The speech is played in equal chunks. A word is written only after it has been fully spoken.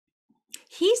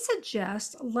He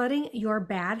suggests letting your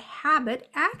bad habit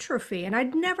atrophy. And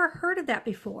I'd never heard of that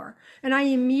before. And I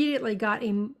immediately got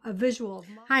a visual.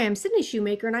 Hi, I'm Sydney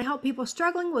Shumaker, and I help people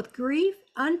struggling with grief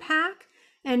unpack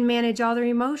and manage all their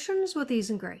emotions with ease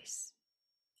and grace.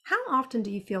 How often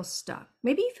do you feel stuck?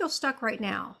 Maybe you feel stuck right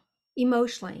now,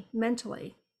 emotionally,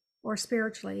 mentally, or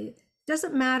spiritually. It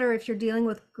doesn't matter if you're dealing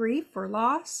with grief or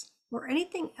loss or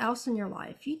anything else in your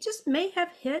life. You just may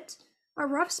have hit a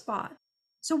rough spot.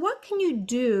 So what can you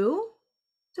do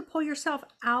to pull yourself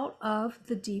out of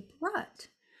the deep rut?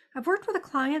 I've worked with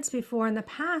clients before in the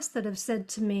past that have said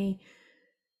to me,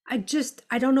 I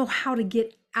don't know how to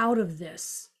get out of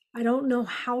this. I don't know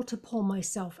how to pull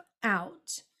myself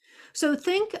out. So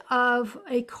think of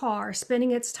a car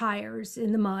spinning its tires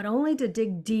in the mud only to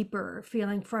dig deeper,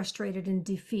 feeling frustrated and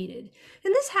defeated.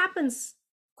 And this happens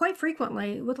quite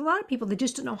frequently with a lot of people. They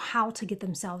just don't know how to get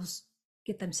themselves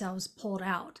pulled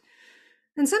out.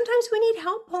 And sometimes we need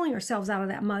help pulling ourselves out of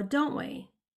that mud, don't we?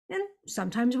 And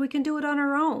sometimes we can do it on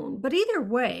our own. But either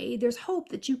way, there's hope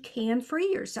that you can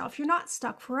free yourself. You're not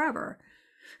stuck forever.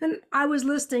 And I was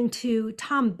listening to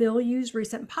Tom Bilyeu's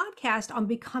recent podcast on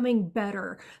becoming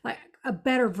better, like a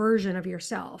better version of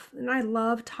yourself. And I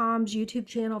love Tom's YouTube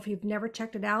channel. If you've never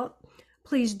checked it out,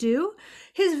 please do.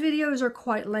 His videos are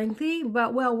quite lengthy,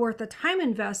 but well worth the time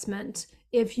investment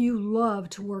if you love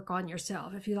to work on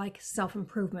yourself, if you like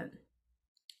self-improvement.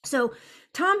 So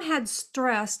Tom had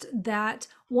stressed that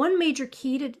one major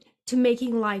key to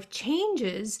making life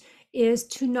changes is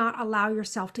to not allow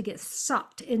yourself to get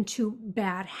sucked into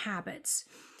bad habits.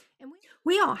 And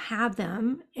we all have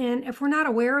them. And if we're not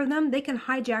aware of them, they can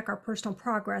hijack our personal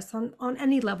progress on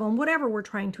any level and whatever we're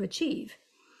trying to achieve.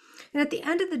 And at the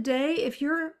end of the day, if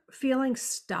you're feeling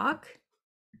stuck,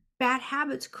 bad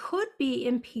habits could be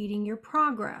impeding your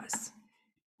progress.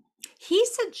 He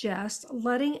suggests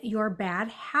letting your bad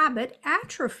habit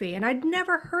atrophy. And I'd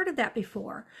never heard of that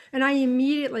before. And I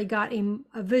immediately got a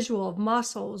visual of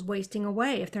muscles wasting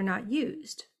away if they're not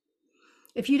used.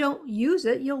 If you don't use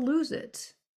it, you'll lose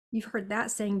it. You've heard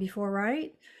that saying before,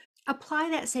 right? Apply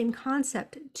that same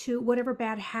concept to whatever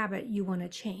bad habit you want to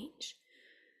change.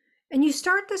 And you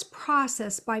start this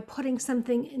process by putting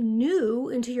something new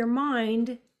into your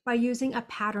mind by using a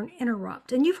pattern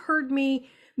interrupt. And you've heard me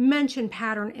mention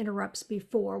pattern interrupts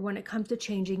before when it comes to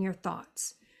changing your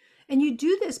thoughts. And you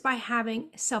do this by having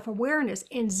self-awareness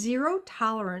and zero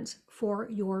tolerance for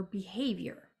your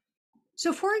behavior.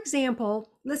 So for example,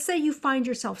 let's say you find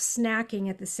yourself snacking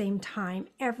at the same time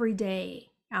every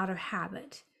day out of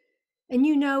habit, and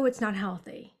you know it's not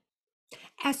healthy.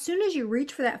 As soon as you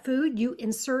reach for that food, you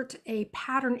insert a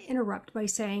pattern interrupt by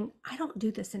saying, I don't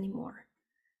do this anymore.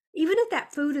 Even if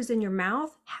that food is in your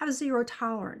mouth, have zero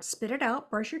tolerance. Spit it out,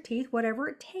 brush your teeth, whatever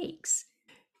it takes.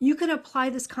 You can apply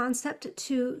this concept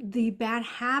to the bad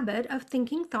habit of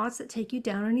thinking thoughts that take you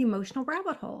down an emotional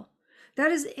rabbit hole.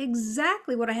 That is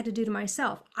exactly what I had to do to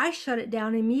myself. I shut it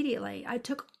down immediately. I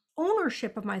took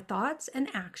ownership of my thoughts and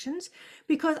actions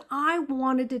because I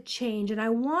wanted to change, and I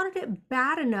wanted it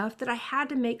bad enough that I had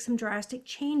to make some drastic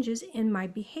changes in my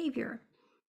behavior.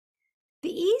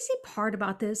 The easy part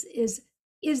about this is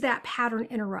that pattern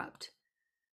interrupt.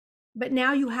 But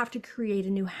now you have to create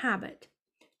a new habit.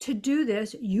 To do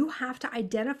this, you have to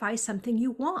identify something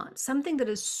you want, something that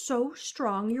is so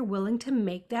strong you're willing to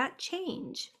make that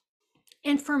change.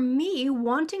 And for me,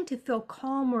 wanting to feel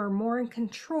calmer, more in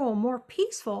control, more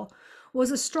peaceful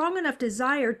was a strong enough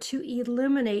desire to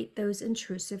eliminate those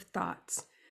intrusive thoughts.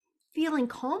 Feeling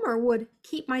calmer would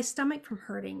keep my stomach from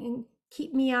hurting and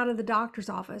keep me out of the doctor's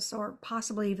office or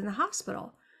possibly even the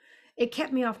hospital. It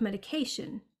kept me off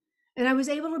medication. And I was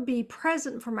able to be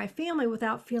present for my family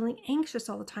without feeling anxious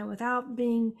all the time, without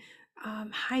being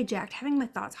hijacked, having my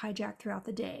thoughts hijacked throughout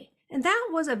the day. And that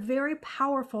was a very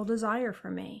powerful desire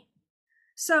for me.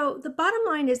 So the bottom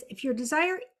line is, if your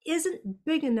desire isn't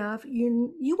big enough,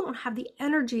 you won't have the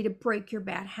energy to break your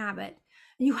bad habit.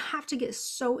 You have to get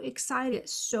so excited,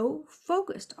 so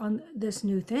focused on this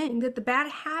new thing that the bad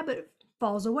habit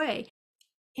falls away.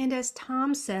 And as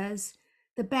Tom says,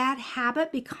 the bad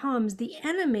habit becomes the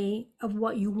enemy of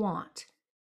what you want.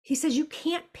 He says you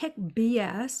can't pick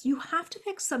BS. You have to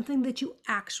pick something that you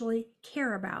actually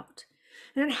care about.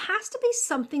 And it has to be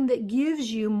something that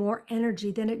gives you more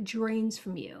energy than it drains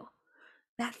from you.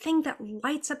 That thing that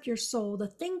lights up your soul, the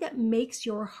thing that makes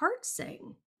your heart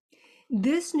sing.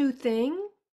 This new thing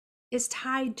is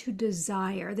tied to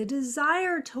desire, the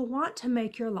desire to want to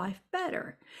make your life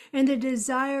better, and the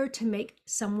desire to make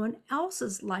someone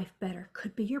else's life better.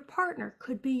 Could be your partner,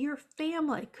 could be your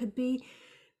family, could be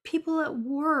people at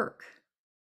work.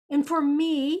 And for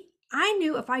me, I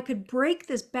knew if I could break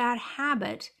this bad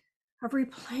habit, of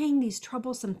replaying these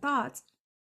troublesome thoughts,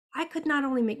 I could not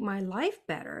only make my life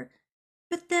better,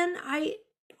 but then I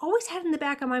always had in the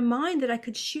back of my mind that I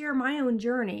could share my own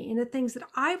journey and the things that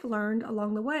I've learned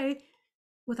along the way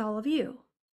with all of you.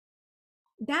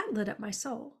 That lit up my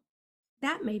soul.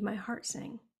 That made my heart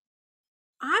sing.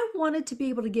 I wanted to be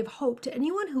able to give hope to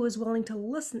anyone who was willing to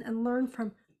listen and learn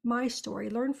from my story,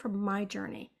 learn from my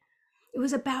journey. It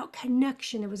was about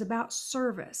connection. It was about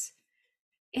service.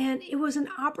 And it was an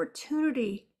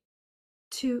opportunity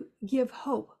to give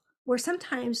hope where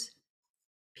sometimes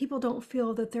people don't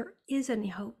feel that there is any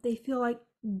hope. They feel like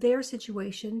their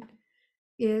situation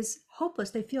is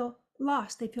hopeless. They feel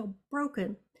lost. They feel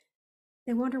broken.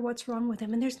 They wonder what's wrong with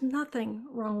them. And there's nothing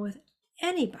wrong with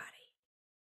anybody.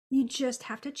 You just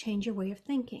have to change your way of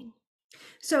thinking.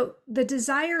 So the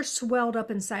desire swelled up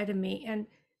inside of me, and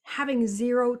having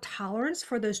zero tolerance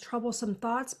for those troublesome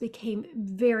thoughts became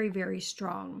very, very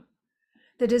strong.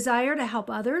 The desire to help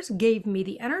others gave me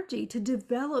the energy to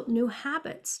develop new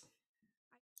habits.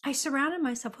 I surrounded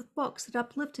myself with books that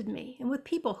uplifted me and with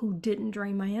people who didn't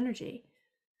drain my energy.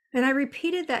 And I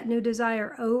repeated that new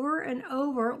desire over and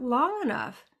over long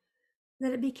enough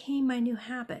that it became my new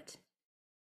habit.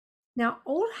 Now,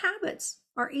 old habits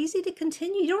are easy to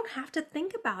continue. You don't have to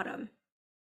think about them.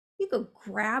 You go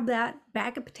grab that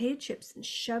bag of potato chips and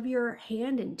shove your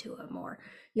hand into them, or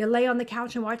you lay on the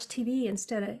couch and watch TV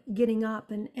instead of getting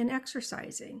up and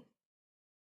exercising.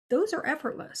 Those are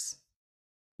effortless.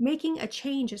 Making a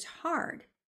change is hard,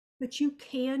 but you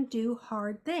can do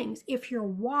hard things if your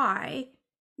why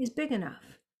is big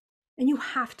enough. And you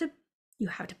have to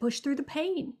push through the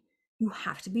pain. You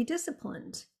have to be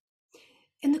disciplined.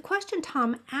 And the question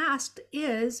Tom asked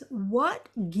is, what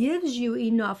gives you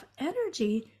enough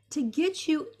energy to get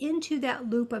you into that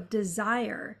loop of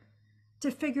desire, to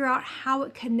figure out how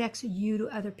it connects you to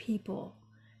other people,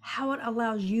 how it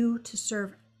allows you to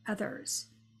serve others?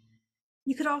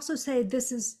 You could also say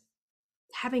this is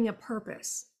having a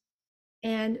purpose.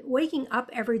 And waking up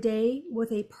every day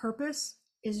with a purpose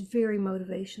is very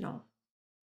motivational.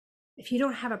 If you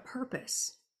don't have a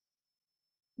purpose,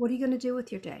 what are you going to do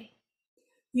with your day?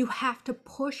 You have to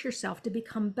push yourself to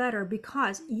become better,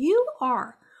 because you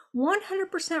are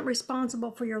 100%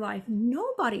 responsible for your life.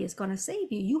 Nobody is going to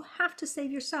save you. You have to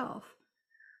save yourself.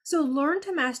 So learn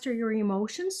to master your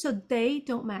emotions so they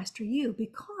don't master you,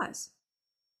 because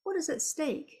what is at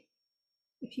stake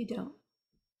if you don't?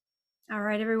 All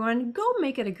right, everyone, go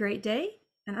make it a great day,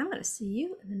 and I'm going to see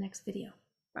you in the next video.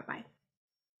 Bye-bye.